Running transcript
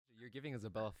giving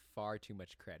Isabella far too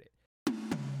much credit.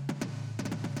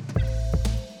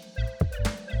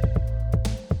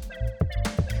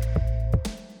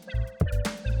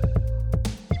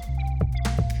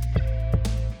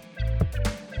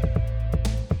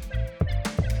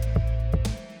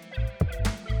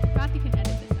 Matthew can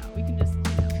edit this out. We can just,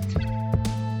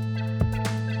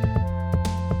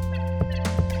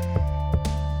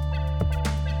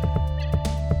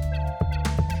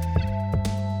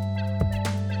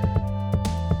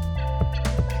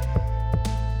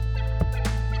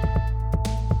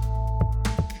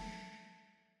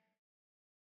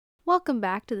 Welcome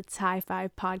back to the Thai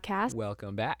 5 podcast.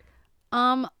 Welcome back.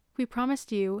 We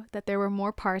promised you that there were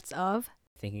more parts of,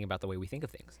 Thinking about the way we think of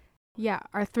things.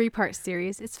 our 3-part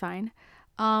series. It's fine.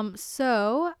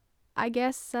 So I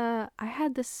guess I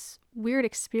had this weird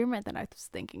experiment that I was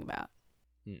thinking about,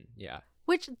 Yeah.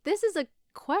 which this is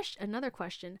another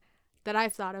question that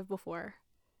I've thought of before.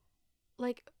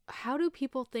 Like, how do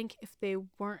people think if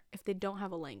they don't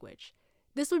have a language?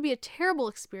 This would be a terrible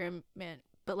experiment,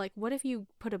 but like, what if you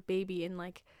put a baby in,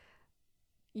 like,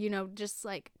 just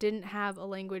like didn't have a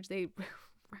language, they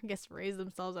I guess raise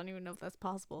themselves. I don't even know if that's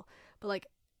possible, but like,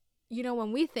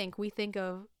 when we think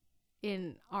of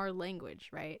in our language,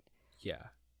 right? Yeah.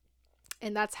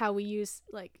 And that's how we use,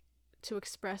 like, to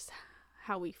express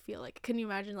how we feel. Like, can you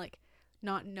imagine, like,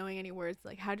 not knowing any words?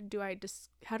 Like, how do I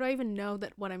even know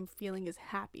that what I'm feeling is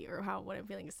happy or what I'm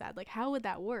feeling is sad? Like, how would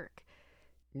that work?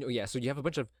 No, yeah. So you have a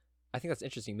bunch of. I think that's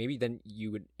interesting. Maybe then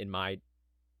you would, in my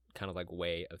kind of like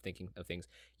way of thinking of things,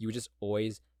 you would just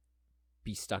always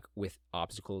be stuck with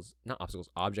objects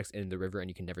in the river, and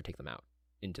you can never take them out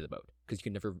into the boat because you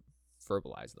can never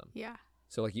verbalize them. Yeah.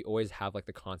 So like you always have like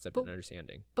the concept and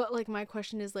understanding. But like, my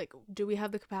question is, like, do we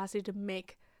have the capacity to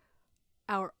make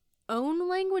our own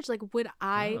language? Like, would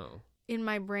I in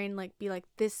my brain like be like,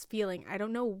 this feeling, I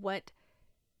don't know what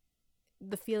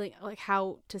the feeling, like,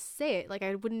 how to say it, like,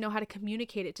 I wouldn't know how to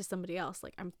communicate it to somebody else,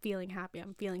 like, I'm feeling happy,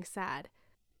 I'm feeling sad,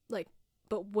 like,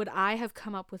 but would I have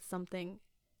come up with something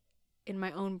in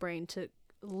my own brain to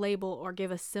label or give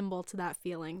a symbol to that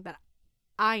feeling that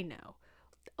I know?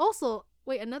 Also,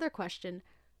 wait, another question,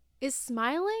 is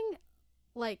smiling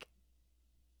like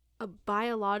a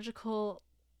biological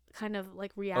kind of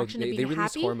like reaction to being they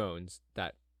release happy? hormones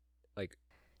that like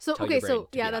So tell okay, your brain so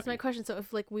to yeah, be that's my happy. question. So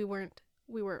if like we were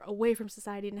away from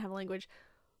society, didn't have a language,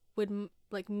 would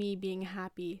like me being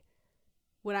happy,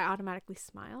 would I automatically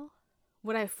smile?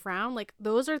 Would I frown? Like,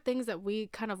 those are things that we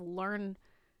kind of learn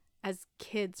as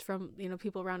kids from,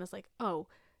 people around us. Like, oh,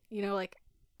 like,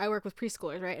 I work with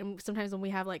preschoolers, right? And sometimes when we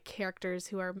have like characters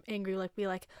who are angry, like, be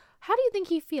like, how do you think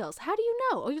he feels? How do you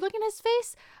know? Oh, you're looking at his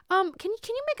face? Can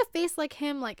you make a face like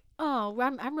him? Like, oh,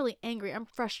 I'm really angry. I'm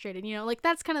frustrated. Like,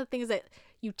 that's kind of the things that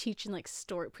you teach in like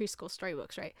preschool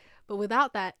storybooks, right? But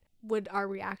without that, would our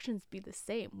reactions be the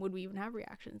same? Would we even have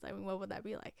reactions? I mean, what would that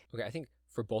be like? Okay, I think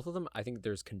for both of them, I think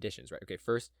there's conditions, right? Okay,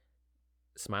 first,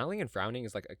 smiling and frowning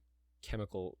is like a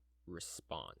chemical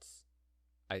response.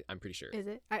 I'm pretty sure. Is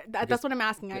it? That's what I'm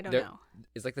asking. I don't know.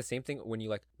 It's like the same thing when you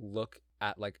like look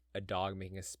at like a dog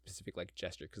making a specific like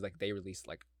gesture, because like they release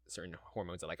like certain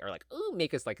hormones that like are like, ooh,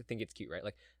 make us like think it's cute, right?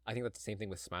 Like I think that's the same thing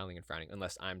with smiling and frowning,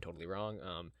 unless I'm totally wrong.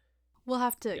 We'll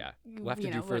have to. Yeah, we'll have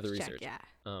to do further research. Yeah.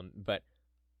 But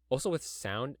also with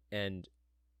sound and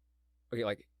okay,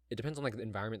 like it depends on like the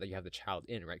environment that you have the child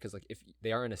in, right? Because like if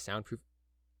they are in a soundproof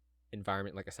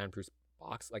environment, like a soundproof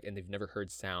box, like, and they've never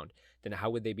heard sound, then how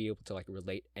would they be able to like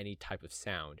relate any type of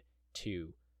sound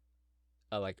to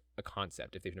a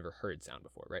concept if they've never heard sound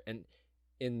before, right? And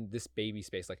in this baby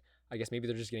space, like I guess maybe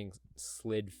they're just getting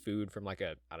slid food from like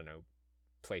a, I don't know,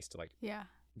 place to like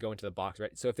go into the box,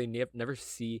 right? So if they never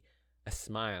see a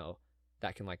smile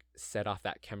that can like set off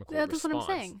that chemical response. That's what I'm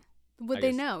saying. Would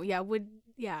they know?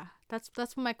 Yeah,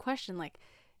 that's my question. Like,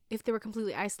 if they were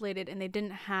completely isolated and they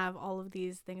didn't have all of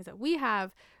these things that we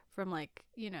have from, like,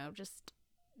 just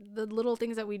the little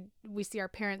things that we see our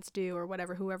parents do or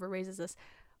whatever, whoever raises us,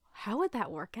 how would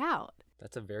that work out?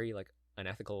 That's a very like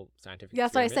unethical scientific that's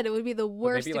experiment. what I said. It would be the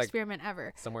worst maybe, like, experiment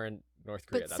ever. Somewhere in North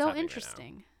Korea. But that's so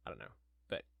interesting. Right now. I don't know.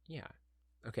 But yeah.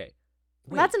 Okay.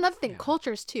 Well, that's another thing. Yeah.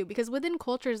 Cultures too, because within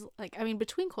cultures, like, I mean,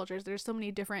 between cultures, there's so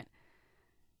many different,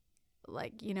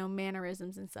 like,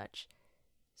 mannerisms and such.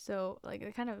 So like,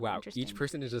 it kind of interesting. Each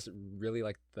person is just really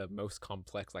like the most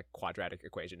complex like quadratic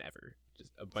equation ever.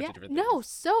 Just a bunch of different things. No,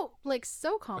 so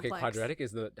complex. Okay, quadratic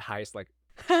is the highest like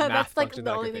that's like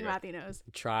the only thing Matthew knows.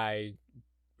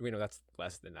 That's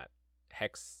less than that.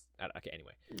 Hex. Okay,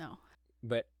 anyway. No.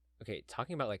 But okay,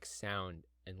 talking about like sound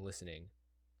and listening.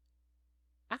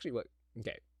 Actually,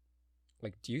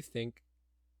 do you think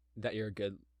that you're a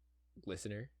good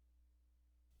listener?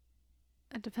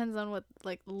 It depends on what,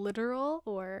 like, literal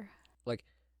or. Like,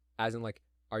 as in, like,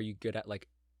 are you good at, like,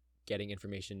 getting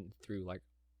information through, like,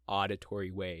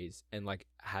 auditory ways and, like,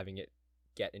 having it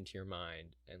get into your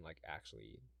mind and, like,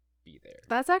 actually be there?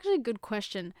 That's actually a good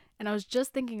question. And I was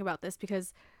just thinking about this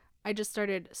because I just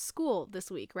started school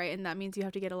this week, right? And that means you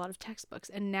have to get a lot of textbooks.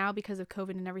 And now, because of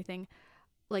COVID and everything,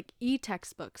 like,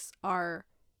 e-textbooks are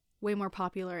way more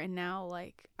popular. And now,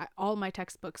 like, all my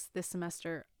textbooks this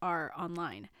semester are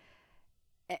online.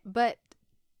 But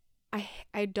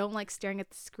I don't like staring at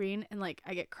the screen, and, like,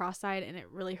 I get cross-eyed and it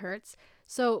really hurts.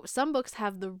 So some books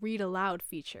have the read aloud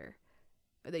feature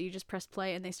that you just press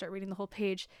play and they start reading the whole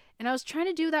page. And I was trying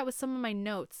to do that with some of my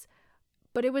notes,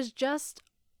 but it was just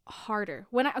harder.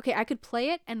 I could play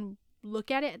it and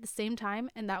look at it at the same time,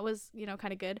 and that was,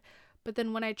 kind of good. But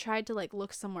then when I tried to, like,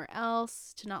 look somewhere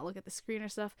else to not look at the screen or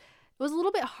stuff, it was a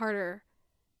little bit harder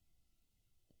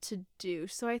to do.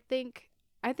 So I think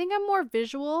I'm more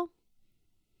visual,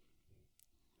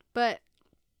 but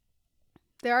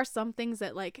there are some things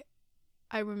that, like,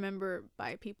 I remember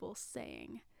by people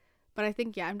saying. But I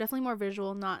think, yeah, I'm definitely more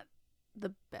visual, not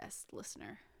the best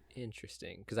listener.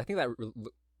 Interesting. Because I think that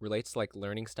relates to, like,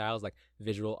 learning styles, like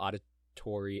visual,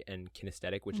 auditory, and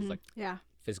kinesthetic, which is, like,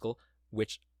 physical,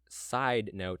 which,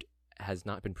 side note, has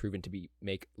not been proven to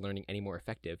make learning any more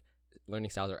effective. Learning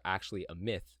styles are actually a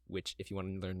myth, which, if you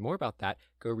want to learn more about that,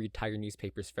 go read Tiger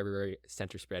Newspaper's February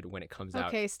center spread when it comes out.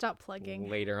 Okay, stop plugging.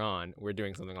 Later on, we're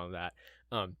doing something on that.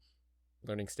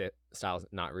 Learning styles,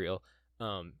 not real.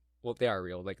 Well, they are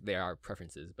real. Like, they are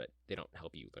preferences, but they don't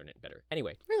help you learn it better.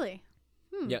 Anyway. Really?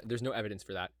 Yeah, there's no evidence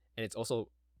for that. And it's also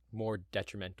more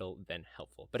detrimental than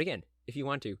helpful. But again, if you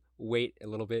want to, wait a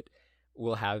little bit.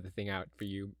 We'll have the thing out for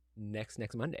you next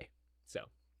Monday. So,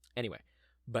 anyway.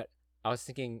 But I was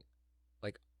thinking,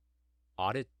 like,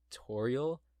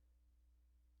 auditorial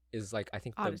is, like, I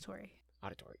think auditory.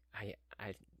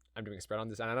 I'm doing a spread on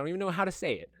this, and I don't even know how to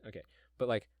say it. Okay. But,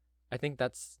 like, I think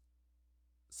that's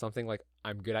something, like,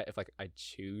 I'm good at if, like, I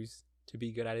choose to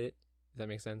be good at it. Does that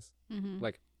make sense? Mm-hmm.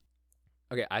 Like,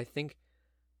 okay, I think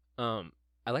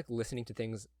I like listening to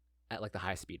things at, like, the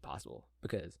highest speed possible,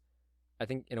 because I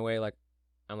think, in a way, like,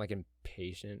 I'm, like,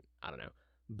 impatient. I don't know.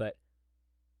 But,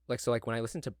 like, so, like, when I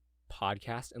listen to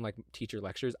podcasts and, like, teacher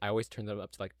lectures, I always turn them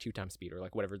up to, like, 2 times speed, or,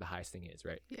 like, whatever the highest thing is,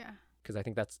 right? Yeah. Because I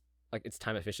think that's, like, it's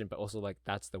time efficient, but also, like,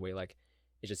 that's the way, like,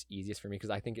 it's just easiest for me, because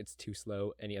I think it's too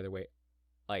slow any other way,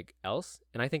 like, else.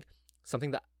 And I think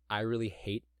something that I really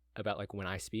hate about, like, when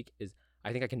I speak is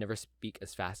I think I can never speak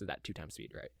as fast as that 2 times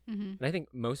speed, right? Mm-hmm. And I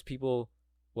think most people,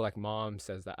 well, like, mom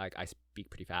says that, like, I speak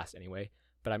pretty fast anyway,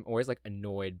 but I'm always, like,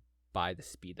 annoyed by the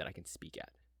speed that I can speak at,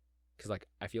 because, like,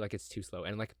 I feel like it's too slow.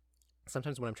 And, like,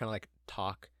 sometimes when I'm trying to, like,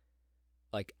 talk,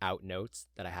 like, out notes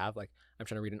that I have, like, I'm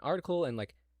trying to read an article and,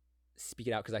 like, speak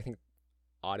it out, because I think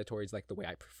auditory is, like, the way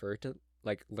I prefer to,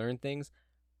 like, learn things.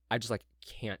 I just, like,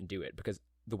 can't do it, because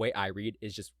the way I read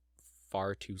is just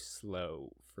far too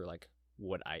slow for, like,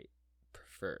 what I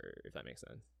prefer, if that makes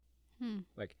sense.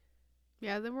 Like,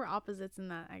 yeah, then we're opposites in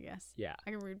that, I guess. Yeah.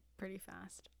 I can read pretty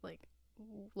fast, like,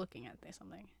 looking at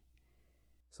something.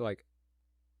 So, like,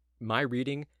 my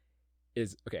reading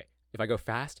is, okay, if I go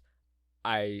fast,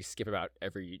 I skip about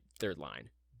every third line.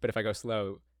 But if I go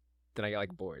slow, then I get,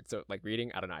 like, bored. So, like,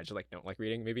 reading, I don't know, I just, like, don't like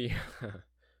reading, maybe.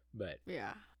 But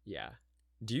yeah.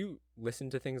 Do you listen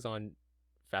to things on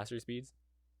faster speeds?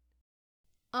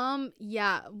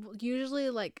 Yeah, usually,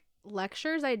 like,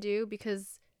 lectures I do,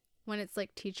 because when it's,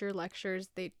 like, teacher lectures,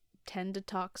 they tend to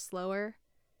talk slower.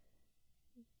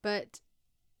 But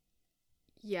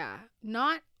yeah,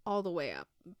 not all the way up.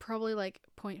 Probably, like,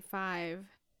 0.5.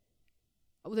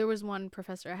 There was one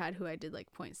professor I had who I did,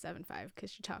 like, 0.75 because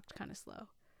she talked kind of slow.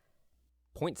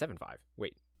 0.75.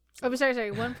 Wait. Oh, sorry.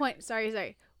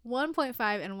 1.5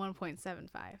 and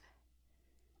 1.75.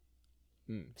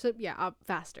 So yeah,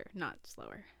 faster, not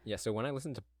slower. Yeah. So when I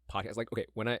listen to podcasts, like, okay,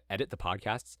 when I edit the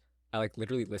podcasts, I, like,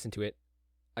 literally listen to it,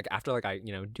 like, after, like, I,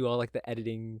 do all, like, the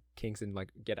editing kinks and,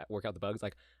 like, work out the bugs.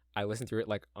 Like, I listen through it,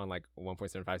 like, on, like,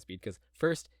 1.75 speed, because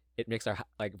first it makes our,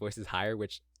 like, voices higher,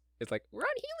 which is, like, we're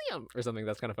on helium or something.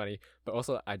 That's kind of funny. But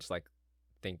also, I just, like,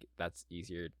 think that's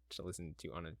easier to listen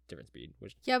to on a different speed.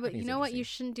 Which, yeah, but you know what? You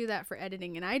shouldn't do that for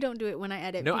editing, and I don't do it when I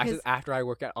edit. No, I said after I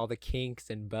work out all the kinks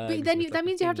and bugs. But then that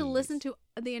means you have to listen to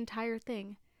the entire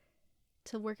thing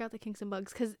to work out the kinks and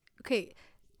bugs. Because, okay,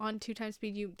 on 2 times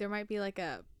speed, there might be, like,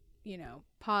 a,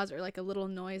 pause or, like, a little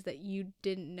noise that you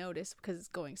didn't notice because it's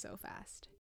going so fast.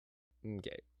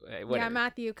 Okay, whatever. Yeah,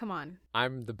 Matthew, come on.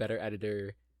 I'm the better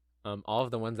editor. All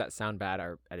of the ones that sound bad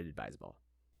are edited by Isabel.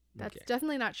 That's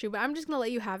definitely not true, but I'm just gonna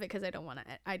let you have it because I don't want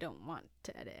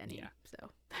to edit any. Yeah. So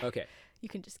okay. you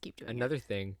can just keep doing Another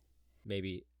thing,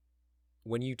 maybe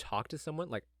when you talk to someone,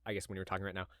 like I guess when you're talking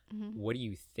right now, it. Mm-hmm. what do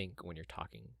you think when you're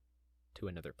talking to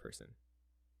another person?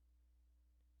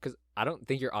 Because I don't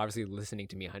think you're obviously listening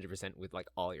to me 100% with like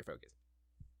all your focus.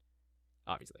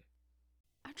 Obviously.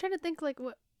 I'm trying to think like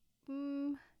what.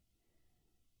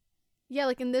 Yeah,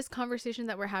 like in this conversation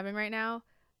that we're having right now,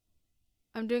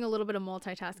 I'm doing a little bit of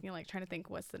multitasking, like trying to think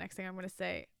what's the next thing I'm going to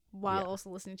say while Yeah. also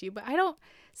listening to you. But I don't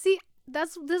see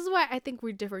this is why I think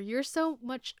we differ. You're so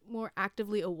much more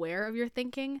actively aware of your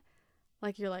thinking.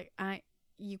 Like you're like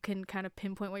you can kind of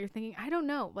pinpoint what you're thinking. I don't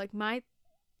know. Like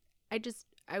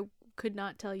I could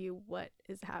not tell you what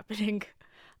is happening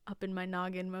up in my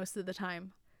noggin most of the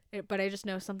time. But I just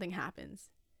know something happens.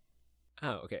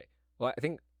 Oh, okay. Well, I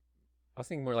was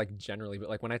thinking more like generally, but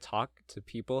like when I talk to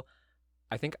people,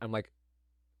 I think I'm like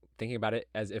thinking about it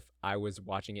as if I was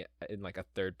watching it in like a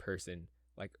third person,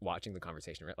 like watching the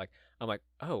conversation, right? Like I'm like,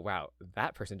 oh wow,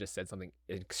 that person just said something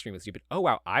extremely stupid. Oh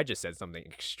wow, I just said something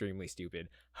extremely stupid.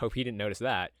 Hope he didn't notice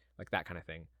that, like that kind of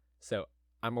thing. So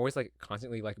I'm always like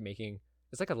constantly like making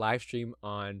it's like a live stream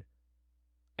on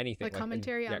anything, Like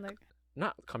commentary on the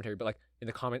not commentary, but like in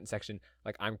the comment section,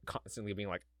 like I'm constantly being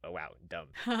like, oh wow, dumb,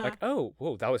 like oh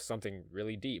whoa, that was something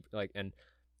really deep, like, and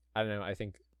I don't know, I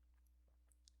think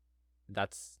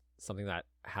that's something that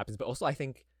happens, but also I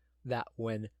think that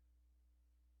when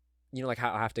like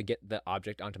how I have to get the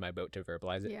object onto my boat to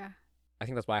verbalize it, Yeah. I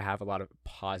think that's why I have a lot of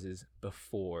pauses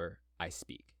before I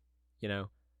speak, Yeah,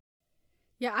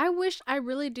 I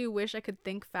really do wish I could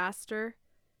think faster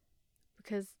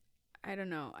because I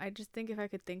don't know. I just think if I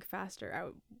could think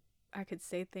faster, I could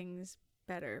say things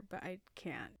better, but I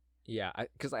can't. Yeah,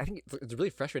 because I think it's really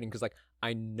frustrating because like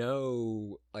I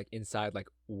know like inside like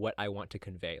what I want to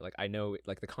convey, like I know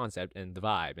like the concept and the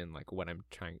vibe and like what I'm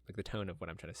trying, like the tone of what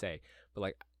I'm trying to say, but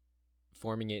like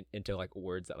forming it into like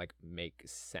words that like make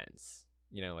sense,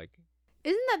 like.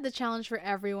 Isn't that the challenge for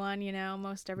everyone?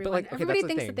 Most everyone. Like, okay, everybody that's the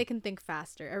thinks thing. that they can think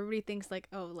faster. Everybody thinks like,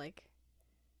 oh, like.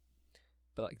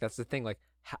 But like that's the thing. Like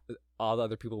all the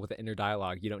other people with the inner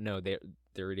dialogue, you don't know they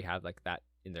already have like that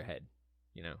in their head,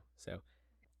 So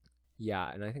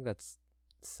yeah, and I think that's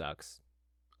sucks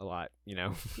a lot,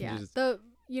 Yeah. Just,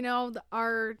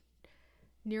 Our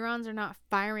neurons are not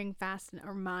firing fast,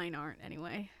 or mine aren't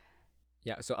anyway.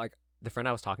 yeah. So like the friend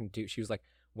I was talking to, she was like,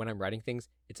 when I'm writing things,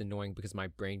 it's annoying because my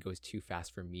brain goes too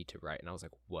fast for me to write, and I was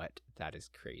like, what? That is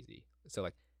crazy. So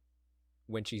like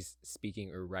when she's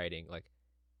speaking or writing, like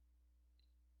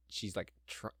she's like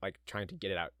trying to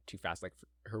get it out too fast, like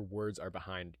her words are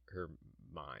behind her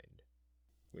mind.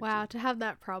 Wow, to have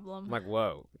that problem. I'm like,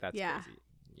 whoa, that's Yeah. crazy.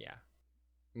 Yeah.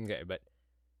 Okay, but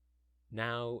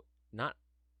now not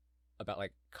about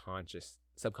like subconscious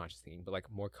thinking, but like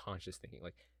more conscious thinking,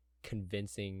 like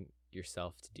convincing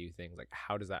yourself to do things. Like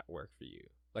how does that work for you?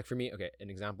 Like for me, okay, an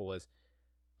example was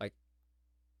like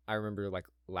I remember like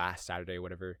last Saturday,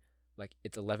 whatever, like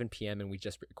it's 11 p.m. and we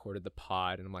just recorded the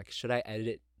pod, and I'm like, should I edit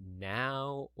it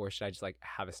now or should I just like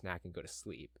have a snack and go to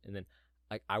sleep? And then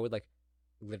like I would like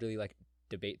literally like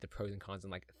debate the pros and cons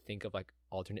and like think of like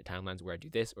alternate timelines where I do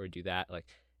this or do that, like,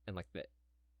 and like the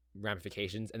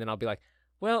ramifications, and then I'll be like,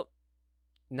 well,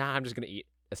 nah, I'm just gonna eat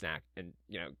a snack and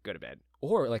go to bed.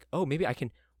 Or like, oh, maybe I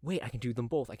can do them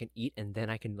both. I can eat and then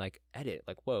I can like edit,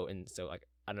 like, whoa. And so like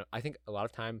I don't know, I think a lot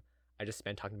of time I just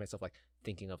spend talking to myself, like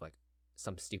thinking of like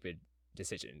some stupid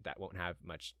decision that won't have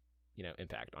much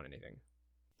impact on anything.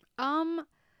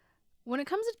 When it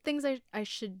comes to things I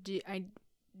should do, I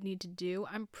need to do,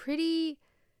 I'm pretty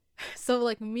so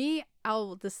like me,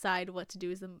 I'll decide what to do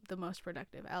is the most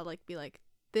productive. I'll like be like,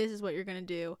 this is what you're gonna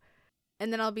do,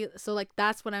 and then I'll be so like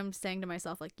that's what I'm saying to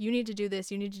myself, like you need to do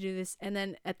this, and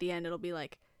then at the end it'll be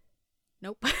like,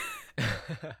 nope.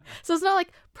 So it's not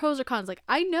like pros or cons. Like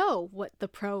I know what the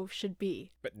pro should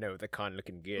be, but no, the con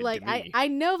looking good. Like to me. I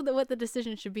know what the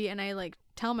decision should be, and I like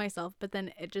tell myself, but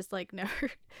then it just like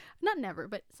never, not never,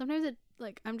 but sometimes it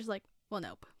like I'm just like, well,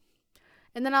 nope.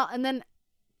 And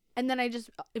then I just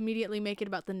immediately make it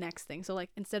about the next thing. So like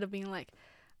instead of being like,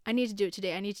 I need to do it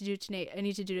today, I need to do it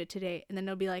today, and then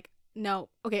it'll be like, no,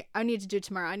 okay, I need to do it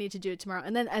tomorrow,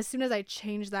 and then as soon as I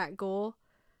change that goal,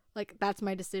 like that's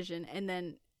my decision, and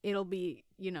then it'll be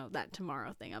that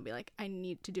tomorrow thing. I'll be like, I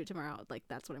need to do it tomorrow, like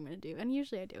that's what I'm gonna do, and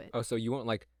usually I do it. Oh, so you won't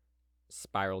like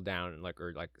spiral down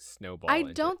or like snowball? I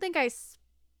don't think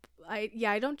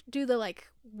I don't do the like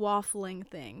waffling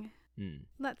thing.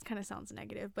 That kind of sounds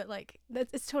negative, but like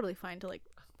it's totally fine to like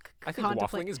I think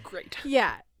waffling is great.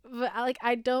 Yeah, but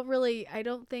I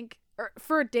don't think, or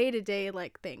for day-to-day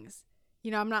like things,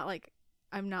 I'm not like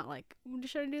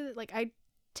should I do that? Like I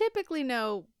typically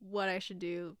know what I should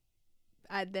do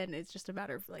then it's just a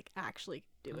matter of like actually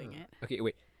doing it. Okay,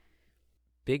 wait.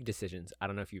 Big decisions. I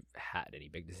don't know if you've had any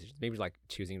big decisions. Maybe like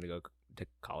choosing to go to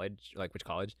college, like which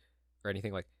college or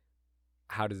anything. Like,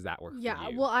 how does that work Yeah,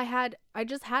 for you? well, I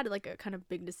just had like a kind of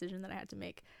big decision that I had to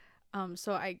make.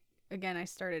 So I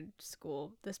started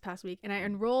school this past week, and I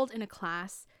enrolled in a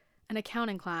class, an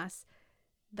accounting class,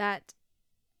 that,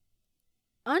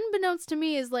 unbeknownst to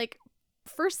me, is like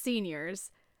for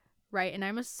seniors, right? And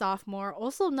I'm a sophomore,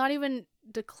 also not even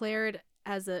declared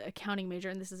as an accounting major,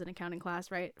 and this is an accounting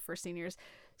class, right, for seniors.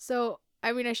 So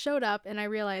I mean, I showed up and I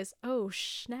realized, oh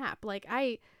snap, like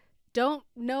I don't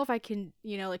know if I can,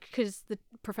 like, because the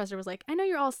professor was like, I know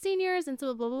you're all seniors and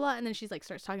so blah blah blah, and then she's like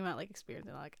starts talking about like experience,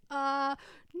 and I'm like,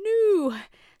 no.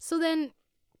 So then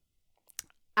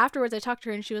afterwards I talked to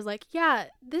her and she was like, yeah,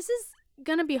 this is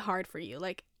gonna be hard for you,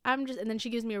 like I'm just, and then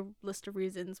she gives me a list of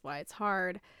reasons why it's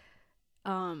hard.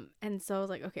 And so I was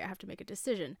like, okay, I have to make a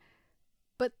decision.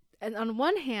 But, and on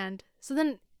one hand, so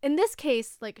then in this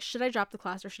case, like, should I drop the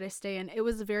class or should I stay in? It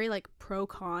was a very like pro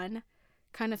con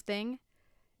kind of thing.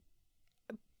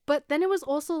 But then it was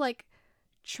also like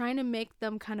trying to make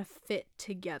them kind of fit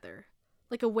together,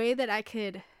 like a way that I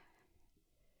could,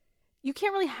 you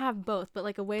can't really have both, but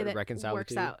like a way that reconcile works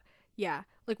the two? out. Yeah.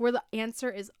 Like where the answer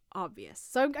is obvious.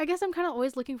 So I guess I'm kind of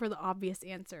always looking for the obvious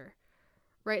answer.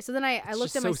 Right. So then I It's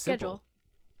looked just at my so schedule. simple.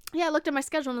 Yeah, I looked at my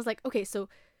schedule and was like, okay, so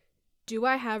do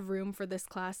I have room for this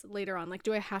class later on? Like,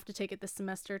 do I have to take it this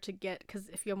semester to get, because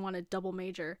if you want a double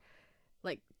major,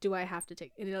 like, do I have to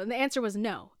take, and the answer was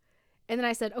no. And then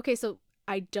I said, okay, so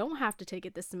I don't have to take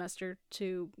it this semester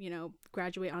to,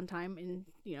 graduate on time in,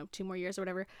 2 more years or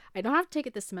whatever. I don't have to take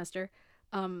it this semester.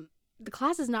 The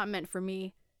class is not meant for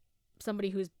me,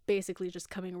 somebody who's basically just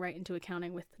coming right into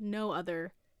accounting with no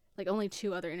other, like only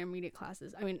 2 other intermediate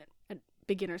classes. I mean,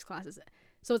 beginners classes.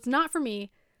 So it's not for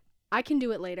me. I can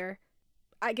do it later.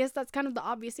 I guess that's kind of the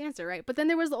obvious answer, right? But then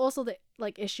there was also the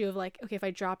like issue of like, okay, if I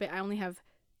drop it, I only have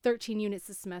 13 units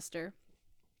this semester,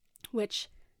 which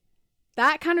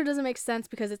that kind of doesn't make sense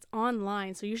because it's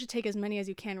online. So you should take as many as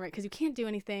you can, right? Because you can't do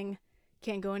anything,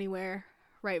 can't go anywhere,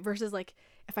 right? Versus like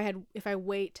if I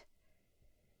wait,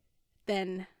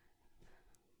 then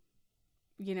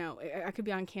I could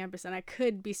be on campus and I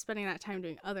could be spending that time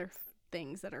doing other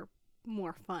things that are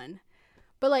more fun.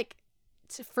 But like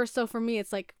for me,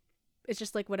 it's like, it's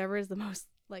just like whatever is the most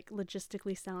like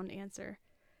logistically sound answer.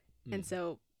 And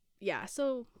so yeah.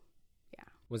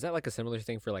 Was that like a similar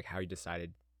thing for like how you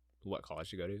decided what college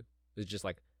to go to? It was just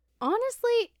like,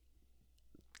 Honestly,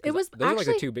 it was those are like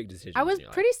the actually, 2 big decisions. I was in your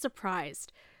life. pretty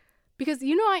surprised because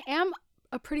I am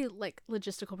a pretty like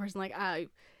logistical person. Like I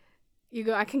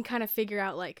can kind of figure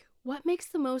out like what makes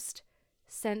the most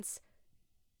sense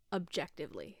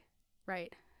objectively,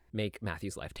 right? Make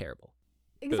Matthew's life terrible.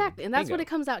 Exactly. Boom. And that's what Bingo. it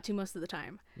comes out to most of the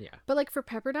time. Yeah. But like for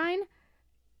Pepperdine,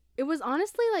 it was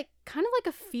honestly like kind of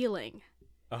like a feeling.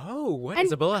 Oh, what? And-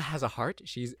 Isabella has a heart?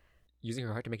 She's using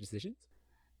her heart to make decisions?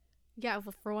 Yeah,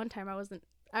 well, for one time I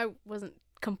wasn't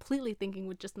completely thinking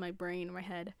with just my brain or my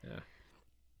head. Yeah.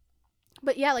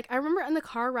 But yeah, like I remember on the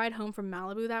car ride home from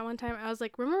Malibu that one time, I was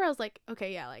like,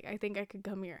 okay, yeah, like I think I could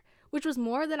come here, which was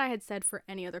more than I had said for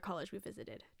any other college we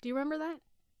visited. Do you remember that?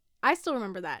 I still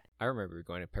remember that. I remember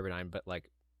going to Pepperdine, but like,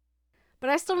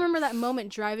 But I still remember that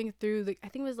moment driving through I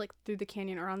think it was like through the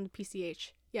canyon or on the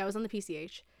PCH. Yeah, it was on the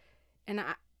PCH. And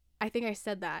I think I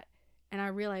said that and I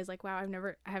realized like, wow,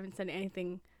 I haven't said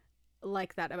anything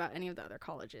like that about any of the other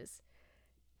colleges.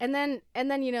 And then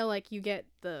like you get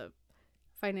the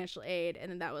financial aid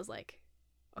and then that was like,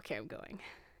 okay, I'm going.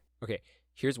 okay,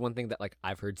 here's one thing that like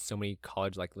I've heard so many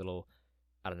college like little,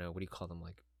 I don't know, what do you call them,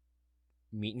 like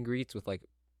meet and greets with like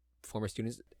former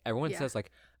students. Everyone Yeah. says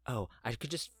like, oh, I could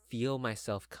just feel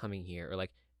myself coming here, or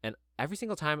like, and every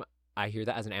single time I hear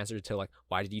that as an answer to like,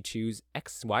 why did you choose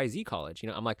XYZ college?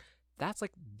 I'm like, that's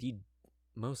like the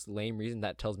most lame reason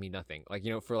that tells me nothing. Like,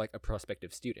 for like a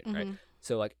prospective student, right? Mhm.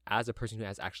 So like as a person who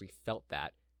has actually felt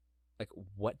that, like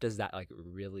what does that like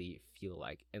really feel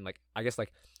like? And like I guess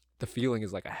like the feeling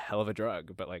is like a hell of a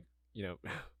drug, but like, No,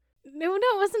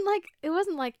 it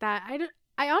wasn't like that.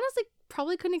 I honestly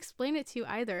probably couldn't explain it to you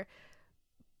either.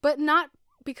 But not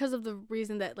because of the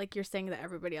reason that like you're saying that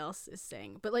everybody else is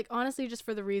saying, but like honestly just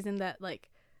for the reason that like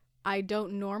I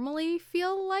don't normally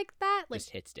feel like that. Like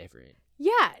just hits different.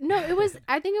 yeah, no, it was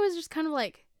I think it was just kind of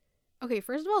like, okay,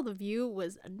 first of all, the view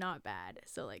was not bad.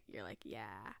 So like you're like,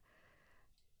 yeah.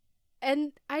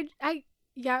 And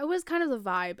yeah, it was kind of the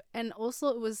vibe, and also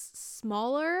it was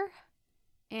smaller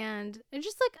and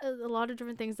just like a lot of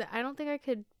different things that I don't think I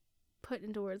could put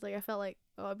into words. Like I felt like,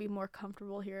 oh, I'd be more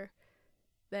comfortable here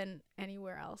than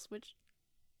anywhere else, which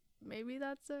maybe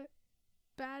that's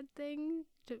bad thing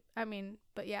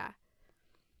but yeah.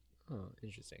 Oh,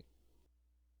 interesting.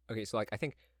 Okay, so like I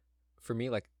think for me,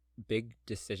 like big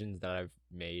decisions that I've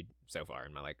made so far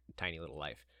in my like tiny little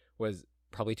life was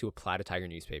probably to apply to Tiger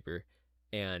newspaper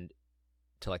and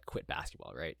to like quit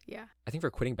basketball, right? Yeah. I think for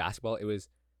quitting basketball,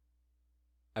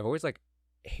 I've always like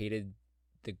hated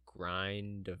the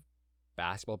grind of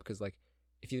basketball because like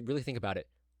if you really think about it,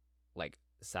 like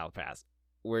South Pass,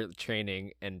 we're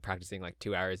training and practicing like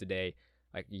 2 hours a day,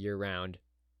 like year round,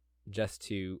 just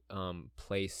to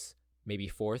place maybe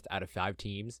 4th out of 5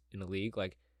 teams in a league.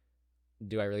 Like,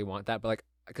 do I really want that? But like,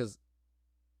 because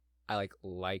I like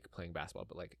playing basketball,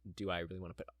 but like, do I really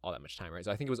want to put all that much time, right?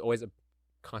 So I think it was always a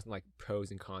constant like pros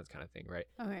and cons kind of thing, right?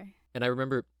 Okay. And I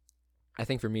remember, I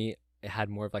think for me, it had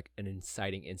more of like an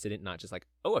inciting incident, not just like,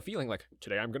 oh, a feeling like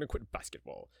today I'm gonna quit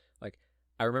basketball. Like,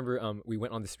 I remember we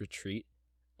went on this retreat,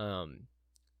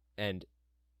 and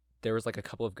there was like a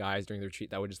couple of guys during the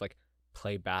retreat that would just like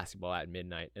play basketball at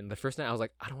midnight. And the first night I was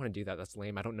like, I don't want to do that. That's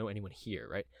lame. I don't know anyone here,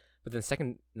 right? But then the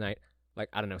second night, like,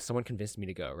 I don't know, someone convinced me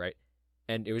to go, right?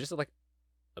 And it was just like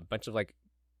a bunch of like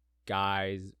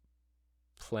guys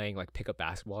playing like pickup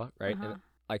basketball, right? Uh-huh. And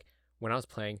like when I was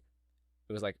playing,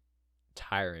 it was like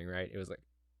tiring, right? It was like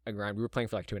a grind. We were playing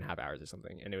for like 2.5 hours or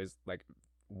something, and it was like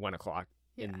 1 o'clock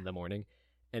in the morning,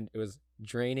 and it was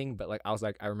draining. But like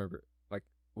I remember like,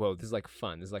 whoa, this is like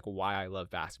fun. This is like why I love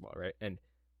basketball, right? And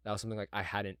that was something like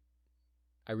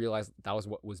I realized that was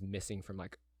what was missing from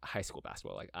like high school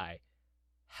basketball. Like I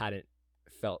hadn't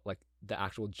felt like the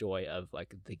actual joy of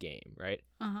like the game, right?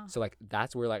 Uh-huh. So like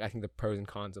that's where like I think the pros and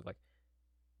cons of like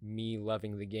me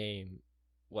loving the game,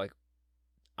 like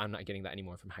I'm not getting that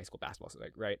anymore from high school basketball. So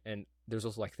like, right. And there's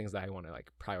also like things that I want to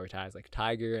like prioritize, like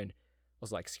Tiger and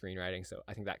also like screenwriting. So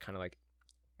I think that kind of like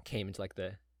came into like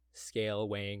the scale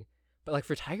weighing. But like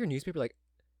for Tiger newspaper, like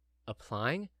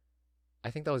applying, I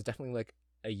think that was definitely like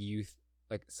a youth,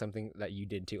 like something that you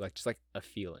did too, like just like a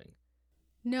feeling.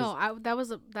 No, that was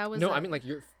No, I mean like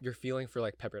your feeling for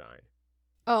like Pepperdine.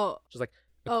 Oh. Just like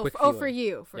quick feeling. For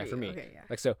you. Yeah, for me. Okay, yeah.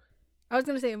 Like so. I was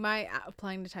gonna say my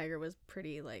applying to Tiger was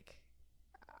pretty like,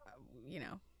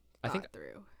 thought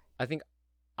through. I think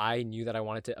I knew that I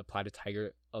wanted to apply to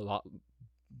Tiger a lot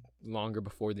longer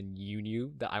before than you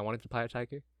knew that I wanted to apply to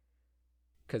Tiger.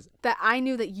 Cause that I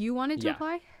knew that you wanted to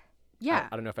apply. Yeah.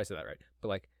 I don't know if I said that right, but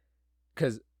like,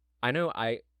 cause I know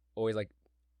I always like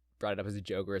brought it up as a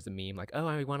joke or as a meme, like, oh,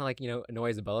 I want to like annoy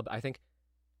Isabella. But I think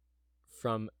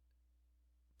from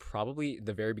probably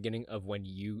the very beginning of when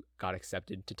you got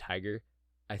accepted to Tiger,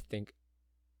 I think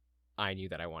I knew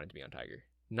that I wanted to be on Tiger.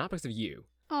 Not because of you.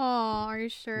 Oh, are you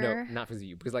sure? No, not because of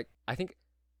you. Because like I think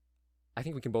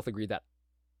we can both agree that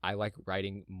I like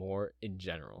writing more in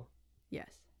general.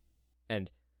 Yes. And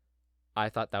I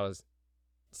thought that was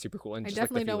super cool. And I just,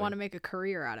 definitely like, don't want to make a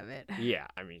career out of it. Yeah,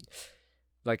 I mean,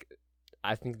 like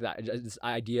I think that this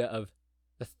idea of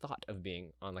the thought of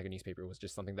being on like a newspaper was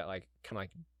just something that like kind of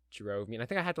like drove me. And I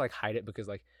think I had to like hide it because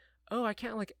like, oh, I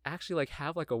can't like actually like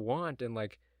have like a want and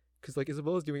like, because like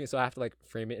Isabella's doing it, so I have to like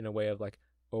frame it in a way of like,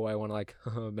 oh, I want to like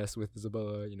mess with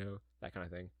Isabella, that kind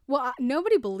of thing. Well,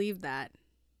 nobody believed that.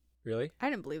 Really? I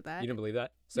didn't believe that. You didn't believe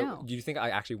that? So No. do you think I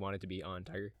actually wanted to be on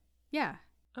Tiger? Yeah.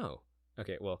 Oh,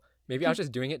 okay. Well, maybe I was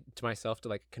just doing it to myself to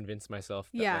like convince myself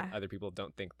that like, other people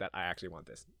don't think that I actually want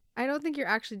this. I don't think you're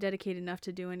actually dedicated enough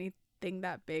to do anything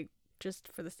that big just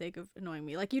for the sake of annoying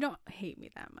me. Like, you don't hate me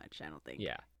that much, I don't think.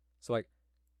 Yeah. So like,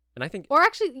 and I think... Or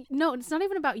actually, no, it's not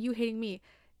even about you hating me.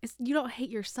 It's you don't hate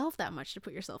yourself that much to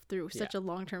put yourself through such a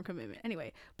long-term commitment.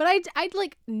 Anyway, but I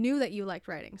like knew that you liked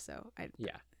writing, so I...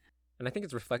 Yeah. And I think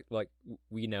it's like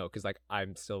we know because like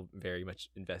I'm still very much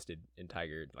invested in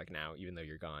Tiger like now, even though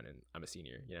you're gone and I'm a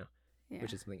senior, Yeah.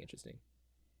 Which is something interesting.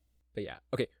 But yeah,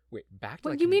 okay, wait, back to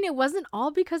What, like... you mean it wasn't all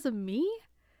because of me?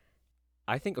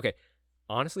 I think, okay,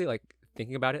 honestly, like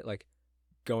thinking about it, like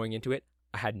going into it,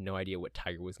 I had no idea what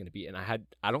Tiger was going to be. And I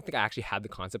don't think I actually had the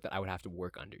concept that I would have to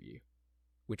work under you,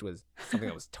 which was something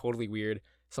that was totally weird,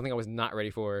 something I was not ready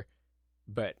for.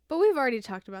 But we've already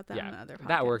talked about that yeah, on the other podcast.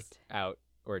 That worked out,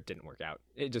 or it didn't work out.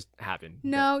 It just happened.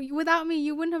 No, without me,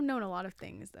 you wouldn't have known a lot of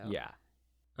things, though. Yeah.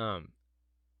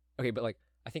 Okay, but like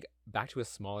I think back to a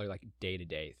smaller like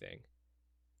day-to-day thing.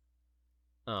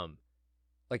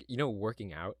 Like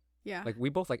working out. Yeah. Like we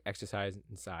both like exercise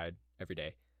inside every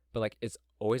day, but like it's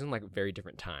always in like very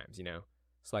different times,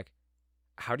 So like,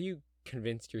 how do you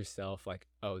convince yourself like,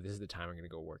 oh, this is the time I'm gonna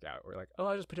go work out, or like, oh,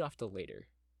 I'll just put it off till later?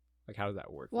 Like, how does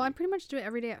that work? Well, I pretty much do it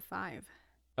every day at 5.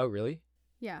 Oh, really?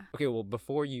 Yeah. Okay, well,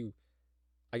 before you,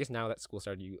 I guess now that school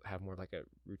started, you have more like a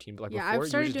routine. But like yeah, before, I've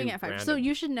started you doing it at 5. So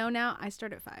you should know now. I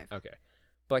start at 5. Okay,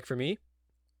 but like for me,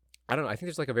 I don't know. I think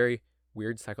there's like a very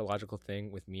weird psychological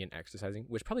thing with me and exercising,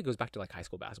 which probably goes back to like high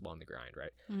school basketball and the grind,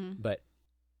 right? Mm-hmm. But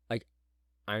like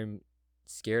I'm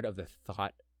scared of the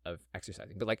thought of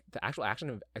exercising, but like the actual action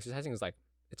of exercising is like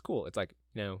it's cool. It's like,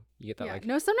 you know, you get that Yeah. like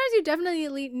No, sometimes you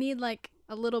definitely need like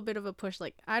a little bit of a push.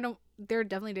 Like there are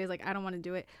definitely days like I don't want to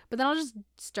do it, but then I'll just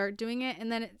start doing it,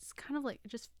 and then it's kind of like it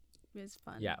just is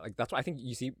fun. yeah, like that's why I think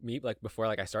you see me like before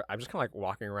like I start, I'm just kind of like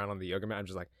walking around on the yoga mat. I'm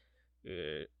just like,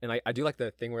 and I do like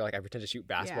the thing where like I pretend to shoot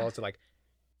basketballs to like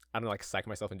I don't know, like psych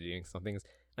myself into doing some things.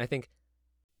 And I think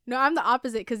No, I'm the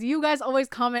opposite because you guys always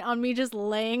comment on me just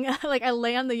laying like I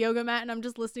lay on the yoga mat and I'm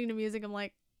just listening to music. I'm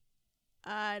like,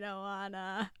 I don't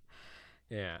wanna.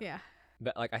 Yeah.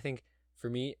 But like I think for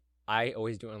me, I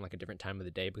always do it on like a different time of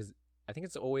the day because I think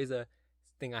it's always a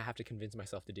thing I have to convince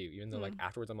myself to do, even though like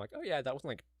afterwards I'm like, oh yeah, that wasn't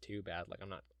like too bad. Like I'm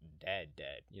not dead,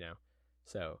 you know?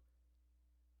 So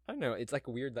I don't know. It's like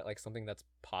weird that like something that's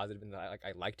positive and that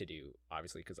I like to do,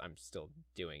 obviously, because I'm still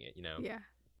doing it, you know? Yeah.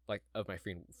 Like of my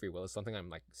free will is something I'm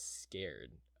like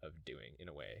scared of doing in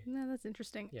a way. No, that's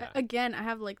interesting. Yeah. Again, I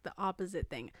have like the opposite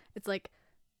thing. It's like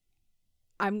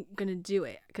I'm gonna do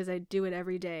it because I do it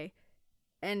every day,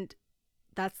 and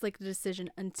that's like the decision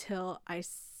until I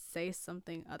say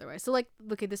something otherwise. So like,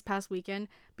 look at this past weekend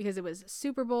because it was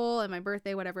Super Bowl and my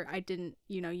birthday, whatever. I didn't,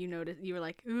 you noticed, you were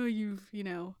like,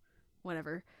 oh,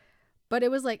 whatever. But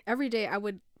it was like every day I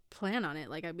would plan on it.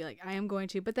 Like I'd be like, I am going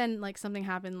to. But then like something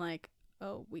happened, like,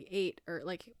 oh, we ate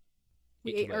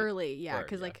early, yeah,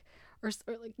 because like, or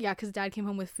like, yeah, because Dad came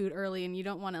home with food early, and you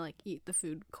don't want to like eat the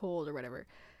food cold or whatever.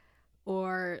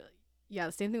 Or yeah,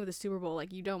 the same thing with the Super Bowl.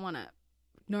 Like you don't want to.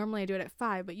 Normally I do it at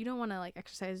 5, but you don't want to like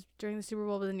exercise during the Super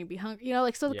Bowl, but then you'd be hungry,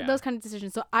 like so those kind of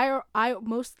decisions. So I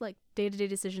most like day-to-day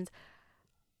decisions,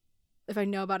 if I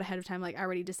know about ahead of time, like I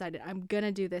already decided I'm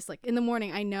gonna do this. Like in the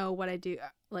morning I know what I do.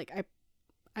 Like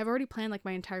I've already planned like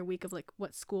my entire week of like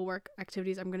what schoolwork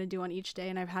activities I'm gonna do on each day,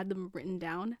 and I've had them written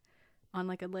down on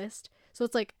like a list. So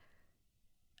it's like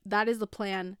that is the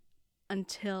plan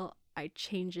until I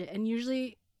change it, and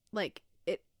usually like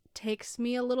takes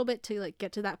me a little bit to like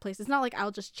get to that place. It's not like I'll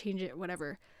just change it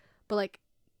whatever, but like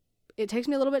it takes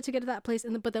me a little bit to get to that place,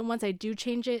 and but then once I do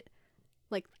change it,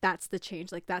 like that's the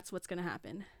change, like that's what's gonna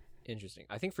happen. Interesting.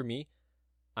 I think for me,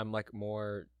 I'm like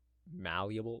more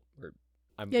malleable, or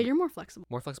you're more flexible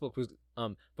because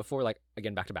before, like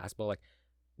again back to basketball, like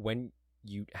when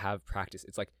you have practice,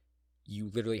 it's like you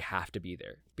literally have to be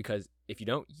there because if you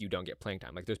don't get playing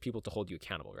time. Like there's people to hold you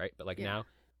accountable, right? But like now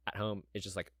at home it's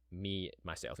just like me,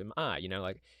 myself, and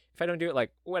like if I don't do it, like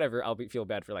whatever, I'll feel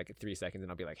bad for like 3 seconds and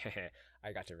I'll be like, hey,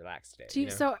 I got to relax today.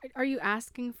 So are you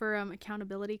asking for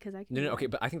accountability? Because I can no okay,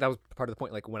 but I think that was part of the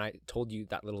point. Like when I told you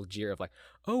that little jeer of like,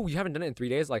 oh, you haven't done it in 3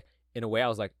 days, like in a way I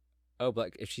was like, oh, but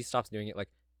like if she stops doing it, like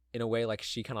in a way like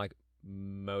she kind of like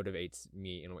motivates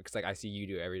me in a way, because like I see you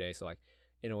do it every day, so like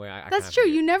in a way I that's true.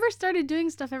 You never started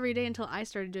doing stuff every day until I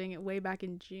started doing it way back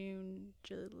in June,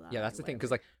 July. Yeah, that's the thing,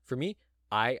 because like for me,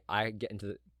 I get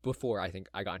into before I think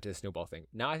I got into the snowball thing.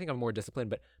 Now I think I'm more disciplined,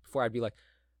 but before I'd be like,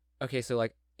 okay, so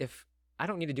like if I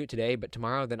don't need to do it today, but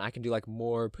tomorrow, then I can do like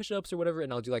more push-ups or whatever,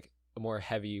 and I'll do like a more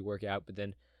heavy workout. But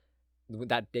then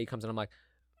that day comes and I'm like,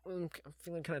 I'm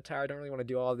feeling kind of tired. I don't really want to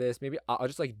do all this. Maybe I'll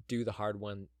just like do the hard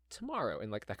one tomorrow,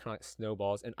 and like that kind of like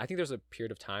snowballs. And I think there's a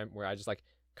period of time where I just like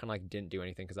kind of like didn't do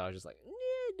anything because I was just like,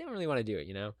 don't really want to do it,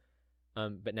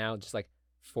 But now just like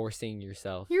forcing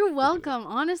yourself. You're welcome.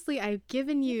 Honestly, I've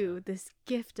given you this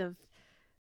gift of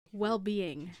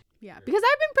well-being. Yeah, because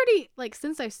I've been pretty, like,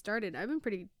 since I started, I've been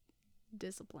pretty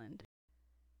disciplined.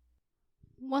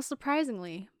 Well,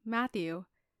 surprisingly, Matthew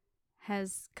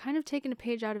has kind of taken a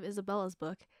page out of Isabella's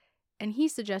book, and he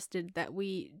suggested that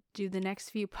we do the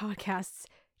next few podcasts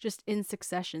just in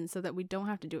succession so that we don't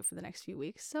have to do it for the next few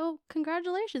weeks. So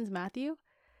congratulations, Matthew.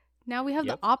 Now we have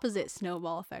the opposite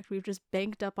snowball effect. We've just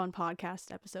banked up on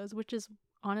podcast episodes, which is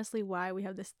honestly why we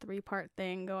have this 3-part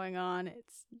thing going on.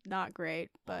 It's not great,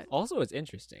 but also it's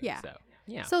interesting.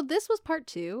 Yeah. So this was part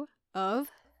 2 of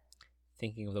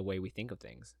thinking of the way we think of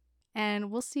things.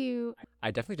 And we'll see you. I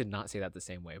definitely did not say that the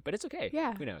same way, but it's okay.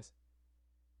 Yeah. Who knows?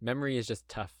 Memory is just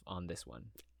tough on this one.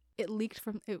 It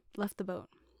left the boat.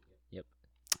 Yep.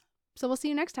 So we'll see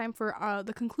you next time for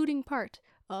the concluding part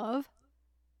of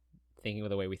thinking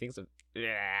of the way we think. So,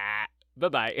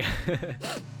 bye-bye.